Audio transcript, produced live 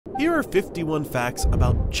Here are 51 facts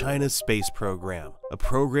about China's space program, a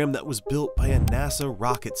program that was built by a NASA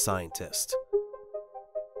rocket scientist.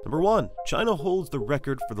 Number 1. China holds the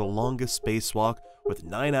record for the longest spacewalk with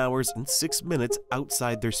 9 hours and 6 minutes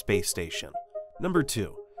outside their space station. Number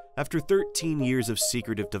 2. After 13 years of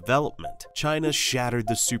secretive development, China shattered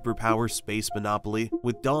the superpower space monopoly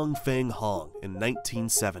with Dongfeng Hong in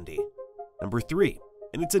 1970. Number 3.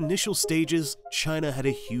 In its initial stages, China had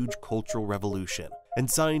a huge cultural revolution,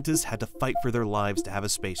 and scientists had to fight for their lives to have a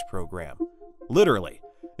space program. Literally.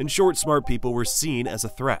 In short, smart people were seen as a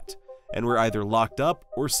threat, and were either locked up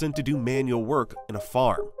or sent to do manual work in a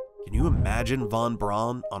farm. Can you imagine von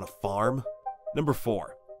Braun on a farm? Number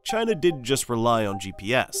 4. China didn't just rely on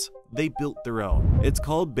GPS, they built their own. It's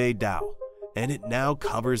called Beidou, and it now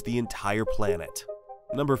covers the entire planet.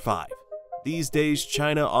 Number 5. These days,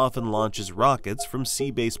 China often launches rockets from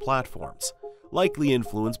sea-based platforms, likely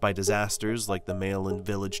influenced by disasters like the Mailin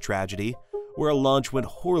Village tragedy, where a launch went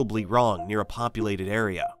horribly wrong near a populated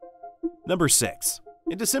area. Number 6.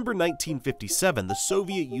 In December 1957, the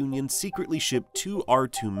Soviet Union secretly shipped 2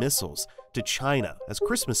 R-2 missiles to China as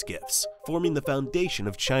Christmas gifts, forming the foundation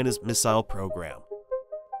of China's missile program.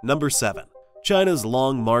 Number 7. China's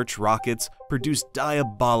Long March rockets produce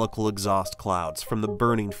diabolical exhaust clouds from the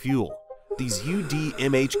burning fuel. These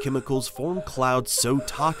UDMH chemicals form clouds so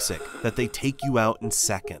toxic that they take you out in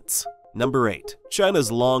seconds. Number 8.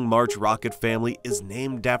 China's Long March rocket family is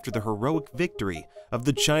named after the heroic victory of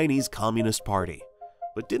the Chinese Communist Party.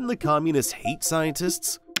 But didn't the communists hate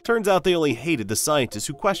scientists? Turns out they only hated the scientists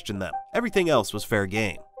who questioned them. Everything else was fair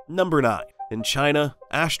game. Number 9. In China,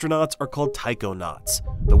 astronauts are called taikonauts.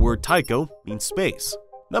 The word taiko means space.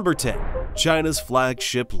 Number 10. China's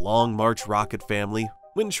flagship Long March rocket family,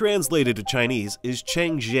 when translated to Chinese, is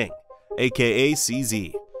Chang'e, aka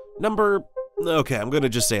CZ. I'm gonna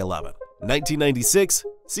just say 11. 1996,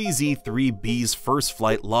 CZ-3B's first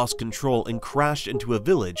flight lost control and crashed into a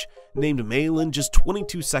village named Mailin just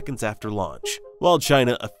 22 seconds after launch. While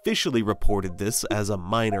China officially reported this as a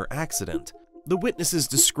minor accident, the witnesses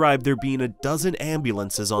described there being a dozen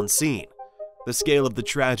ambulances on scene. The scale of the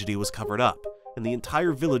tragedy was covered up, and the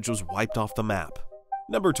entire village was wiped off the map.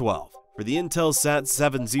 Number 12. For the Intelsat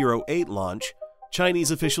 708 launch,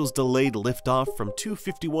 Chinese officials delayed liftoff from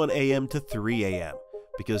 2:51 a.m. to 3 a.m.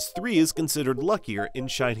 because 3 is considered luckier in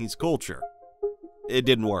Chinese culture. It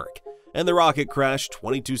didn't work, and the rocket crashed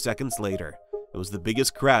 22 seconds later. It was the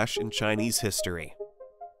biggest crash in Chinese history.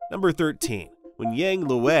 Number 13. When Yang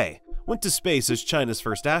Liwei went to space as China's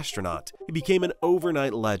first astronaut, he became an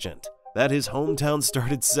overnight legend. That his hometown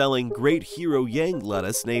started selling Great Hero Yang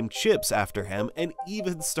lettuce named chips after him and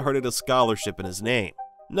even started a scholarship in his name.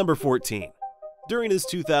 Number 14. During his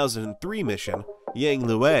 2003 mission, Yang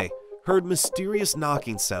Liwei heard mysterious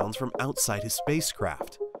knocking sounds from outside his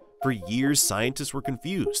spacecraft. For years, scientists were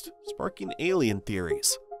confused, sparking alien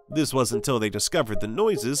theories. This was until they discovered the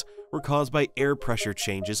noises were caused by air pressure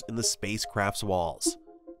changes in the spacecraft's walls.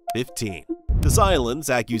 15. To silence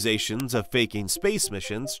accusations of faking space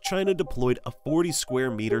missions, China deployed a 40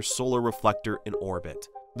 square meter solar reflector in orbit.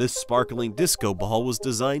 This sparkling disco ball was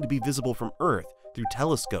designed to be visible from Earth through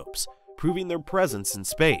telescopes, proving their presence in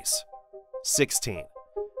space. 16.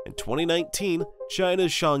 In 2019,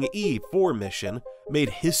 China's Chang'e 4 mission made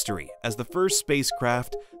history as the first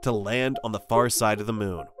spacecraft to land on the far side of the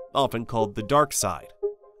moon, often called the dark side.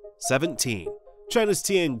 17. China's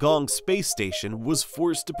Tiangong space station was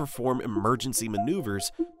forced to perform emergency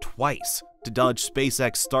maneuvers twice to dodge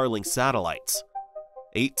SpaceX Starlink satellites.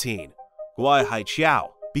 18. Guai Haiqiao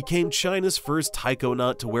became China's first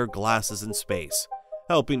taikonaut to wear glasses in space,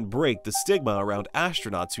 helping break the stigma around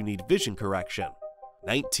astronauts who need vision correction.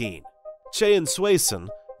 19. Chien Swayson,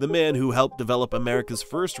 the man who helped develop America's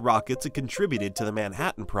first rockets and contributed to the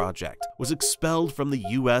Manhattan Project, was expelled from the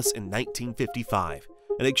US in 1955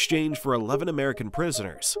 in exchange for 11 American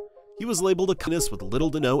prisoners. He was labeled a communist with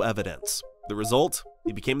little to no evidence. The result?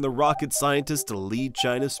 He became the rocket scientist to lead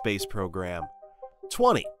China's space program.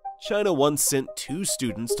 20. China once sent 2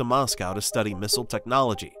 students to Moscow to study missile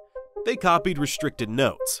technology. They copied restricted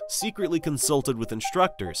notes, secretly consulted with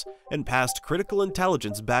instructors, and passed critical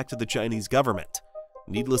intelligence back to the Chinese government.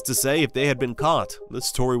 Needless to say, if they had been caught, the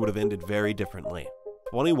story would have ended very differently.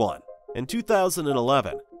 21. In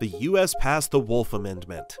 2011, the US passed the Wolf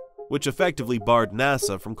Amendment, which effectively barred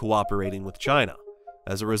NASA from cooperating with China.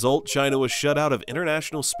 As a result, China was shut out of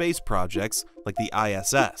international space projects like the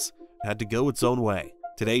ISS and had to go its own way.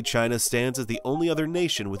 Today, China stands as the only other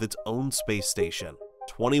nation with its own space station.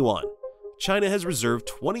 21. China has reserved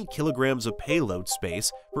 20 kilograms of payload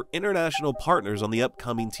space for international partners on the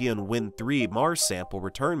upcoming Tianwen-3 Mars sample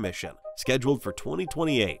return mission, scheduled for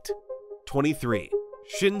 2028. 23.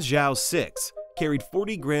 Shenzhou 6 carried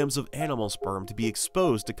 40 grams of animal sperm to be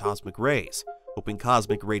exposed to cosmic rays, hoping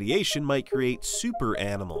cosmic radiation might create super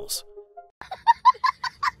animals.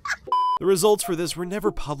 The results for this were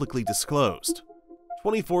never publicly disclosed.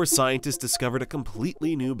 24 scientists discovered a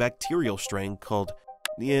completely new bacterial strain called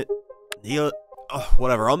on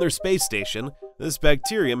their space station. This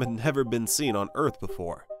bacterium had never been seen on Earth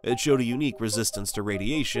before. It showed a unique resistance to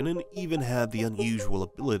radiation and even had the unusual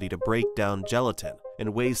ability to break down gelatin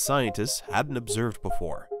in ways scientists hadn't observed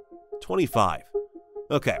before. 25.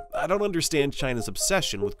 Okay, I don't understand China's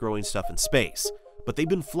obsession with growing stuff in space, but they've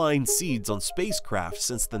been flying seeds on spacecraft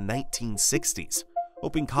since the 1960s,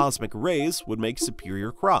 hoping cosmic rays would make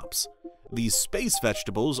superior crops. These space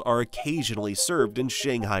vegetables are occasionally served in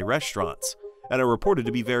Shanghai restaurants, and are reported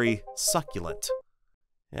to be very succulent.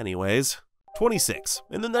 Anyways, 26.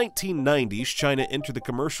 In the 1990s, China entered the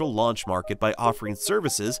commercial launch market by offering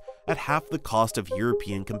services at half the cost of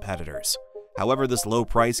European competitors. However, this low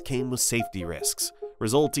price came with safety risks,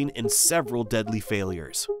 resulting in several deadly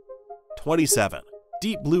failures. 27.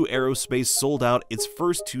 Deep Blue Aerospace sold out its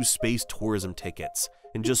first 2 space tourism tickets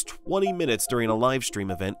in just 20 minutes during a live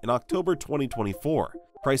stream event in October 2024,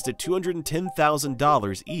 priced at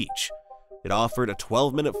 $210,000 each. It offered a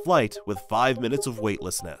 12-minute flight with 5 minutes of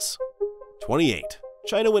weightlessness. 28.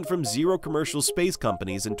 China went from 0 commercial space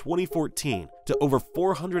companies in 2014 to over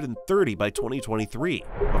 430 by 2023,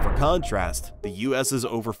 but for contrast, the US is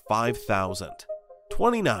over 5,000.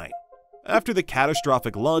 29. After the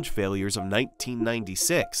catastrophic launch failures of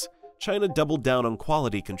 1996, China doubled down on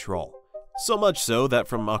quality control. So much so that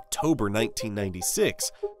from October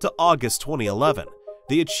 1996 to August 2011,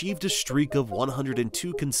 they achieved a streak of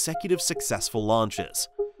 102 consecutive successful launches.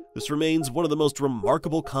 This remains one of the most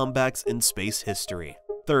remarkable comebacks in space history.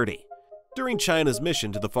 30. During China's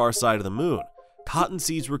mission to the far side of the moon, cotton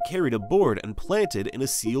seeds were carried aboard and planted in a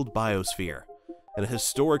sealed biosphere. In a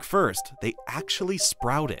historic first, they actually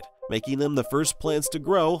sprouted, making them the first plants to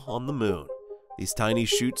grow on the moon. These tiny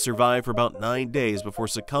shoots survived for about 9 days before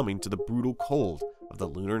succumbing to the brutal cold of the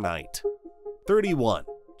lunar night. 31.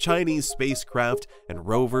 Chinese spacecraft and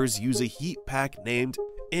rovers use a heat pack named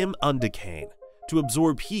M-Undecane to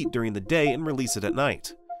absorb heat during the day and release it at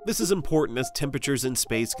night. This is important as temperatures in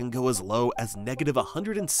space can go as low as negative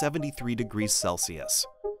 173 degrees Celsius.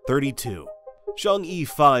 32. Chang'e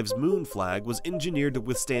 5's moon flag was engineered to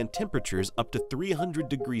withstand temperatures up to 300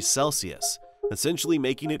 degrees Celsius, essentially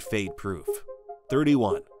making it fade-proof.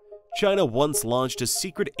 31. China once launched a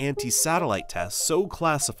secret anti-satellite test so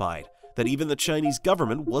classified that even the Chinese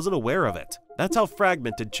government wasn't aware of it. That's how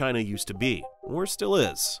fragmented China used to be, or still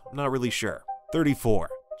is, I'm not really sure. 34.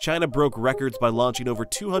 China broke records by launching over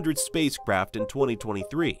 200 spacecraft in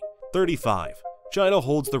 2023. 35. China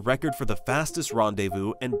holds the record for the fastest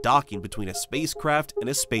rendezvous and docking between a spacecraft and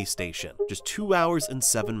a space station, just 2 hours and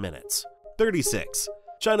 7 minutes. 36.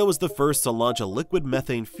 China was the first to launch a liquid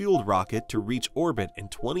methane-fueled rocket to reach orbit in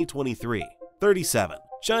 2023. 37.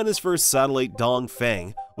 China's first satellite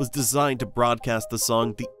Dongfang was designed to broadcast the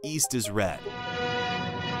song "The East is Red."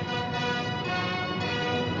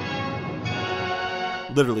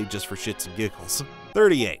 Literally just for shits and giggles.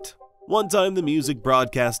 38. One time the music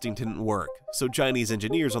broadcasting didn't work, so Chinese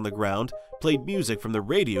engineers on the ground played music from the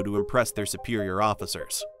radio to impress their superior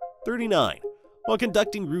officers. 39. While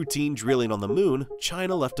conducting routine drilling on the moon,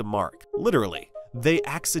 China left a mark. Literally, they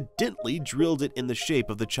accidentally drilled it in the shape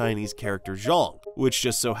of the Chinese character Zhong, which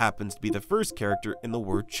just so happens to be the first character in the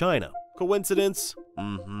word China. Coincidence?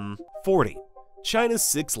 40. China's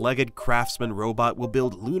 6-legged Craftsman robot will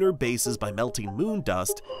build lunar bases by melting moon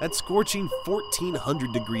dust at scorching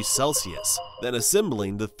 1400 degrees Celsius, then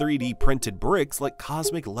assembling the 3D printed bricks like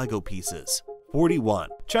cosmic Lego pieces. 41.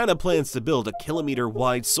 China plans to build a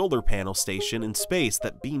kilometer-wide solar panel station in space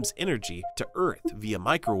that beams energy to Earth via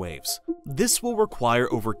microwaves. This will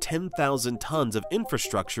require over 10,000 tons of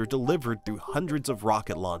infrastructure delivered through hundreds of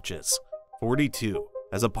rocket launches. 42.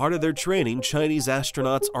 As a part of their training, Chinese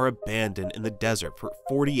astronauts are abandoned in the desert for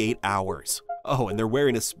 48 hours. Oh, and they're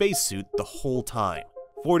wearing a spacesuit the whole time.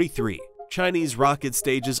 43. Chinese rocket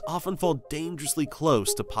stages often fall dangerously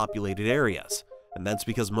close to populated areas, and that's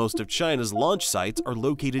because most of China's launch sites are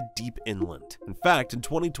located deep inland. In fact, in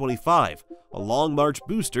 2025, a Long March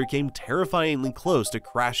booster came terrifyingly close to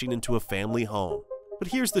crashing into a family home. But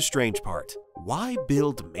here's the strange part. Why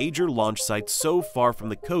build major launch sites so far from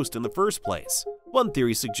the coast in the first place? One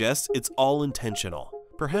theory suggests it's all intentional,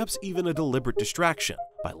 perhaps even a deliberate distraction.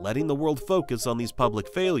 By letting the world focus on these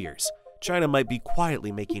public failures, China might be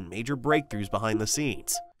quietly making major breakthroughs behind the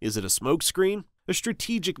scenes. Is it a smokescreen? A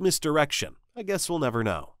strategic misdirection? I guess we'll never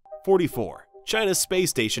know. 44. China's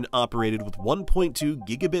space station operated with 1.2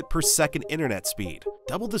 gigabit per second internet speed,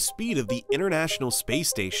 double the speed of the International Space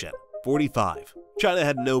Station. 45. China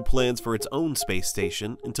had no plans for its own space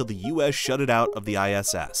station until the US shut it out of the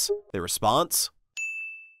ISS. Their response?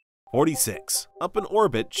 46. Up in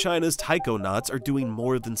orbit, China's taikonauts are doing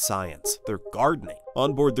more than science. They're gardening.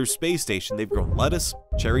 On board their space station, they've grown lettuce,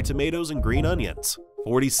 cherry tomatoes, and green onions.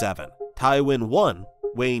 47. Taiwan 1,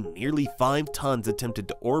 weighing nearly 5 tons, attempted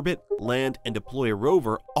to orbit, land, and deploy a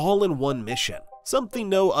rover all in one mission, something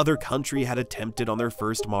no other country had attempted on their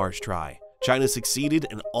first Mars try. China succeeded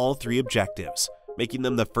in all 3 objectives, making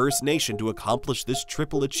them the first nation to accomplish this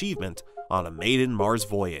triple achievement on a maiden Mars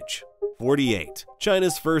voyage. 48.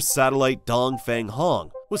 China's first satellite Dongfeng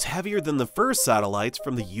Hong was heavier than the first satellites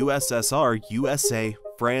from the USSR, USA,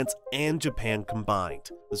 France, and Japan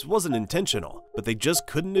combined. This wasn't intentional, but they just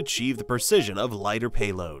couldn't achieve the precision of lighter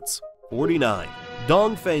payloads. 49.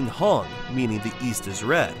 Dongfeng Hong, meaning the East is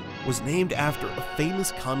Red, was named after a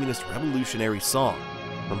famous communist revolutionary song.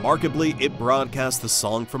 Remarkably, it broadcast the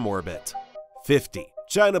song from orbit. 50.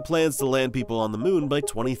 China plans to land people on the moon by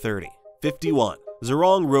 2030. 51.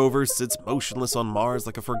 Zhurong rover sits motionless on Mars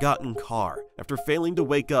like a forgotten car after failing to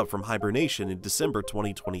wake up from hibernation in December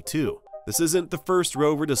 2022. This isn't the first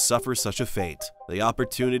rover to suffer such a fate. The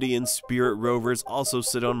Opportunity and Spirit rovers also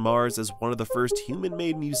sit on Mars as one of the first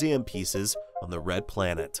human-made museum pieces on the Red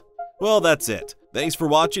Planet. Well, that's it. Thanks for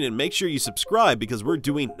watching, and make sure you subscribe because we're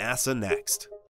doing NASA next.